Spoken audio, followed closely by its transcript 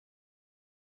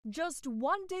Just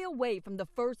one day away from the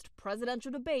first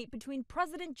presidential debate between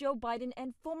President Joe Biden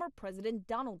and former President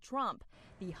Donald Trump,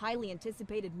 the highly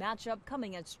anticipated matchup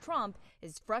coming as Trump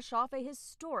is fresh off a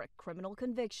historic criminal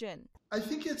conviction. I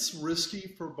think it's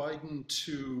risky for Biden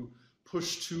to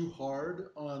push too hard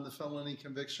on the felony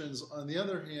convictions. On the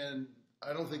other hand,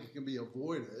 I don't think it can be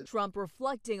avoided. Trump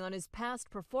reflecting on his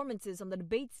past performances on the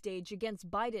debate stage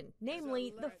against Biden,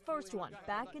 namely the first one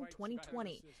back in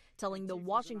 2020, telling the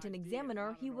Washington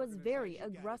Examiner he was very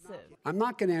aggressive. I'm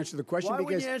not going to answer the question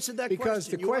because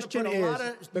the question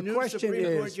is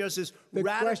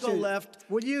radical left.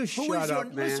 Will you shut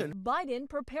up, man? Listen. Biden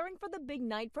preparing for the big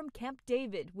night from Camp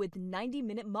David with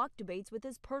 90-minute mock debates with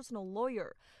his personal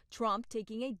lawyer. Trump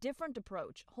taking a different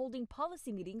approach, holding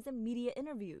policy meetings and media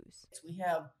interviews. We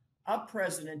have a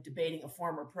president debating a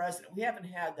former president. We haven't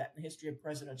had that in the history of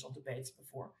presidential debates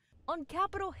before. On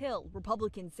Capitol Hill,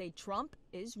 Republicans say Trump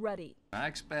is ready. I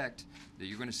expect that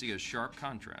you're going to see a sharp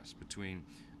contrast between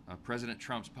President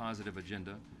Trump's positive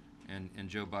agenda and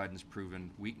Joe Biden's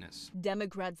proven weakness.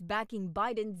 Democrats backing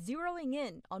Biden, zeroing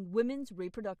in on women's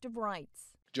reproductive rights.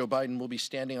 Joe Biden will be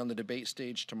standing on the debate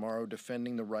stage tomorrow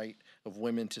defending the right of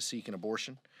women to seek an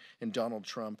abortion, and Donald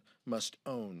Trump must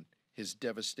own his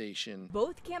devastation.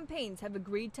 Both campaigns have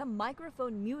agreed to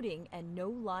microphone muting and no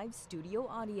live studio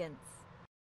audience.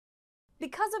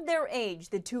 Because of their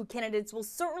age, the two candidates will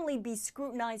certainly be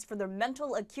scrutinized for their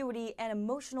mental acuity and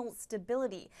emotional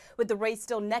stability. With the race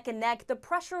still neck and neck, the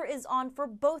pressure is on for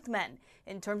both men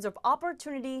in terms of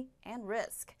opportunity and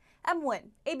risk. Em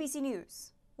Nguyen, ABC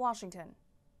News, Washington.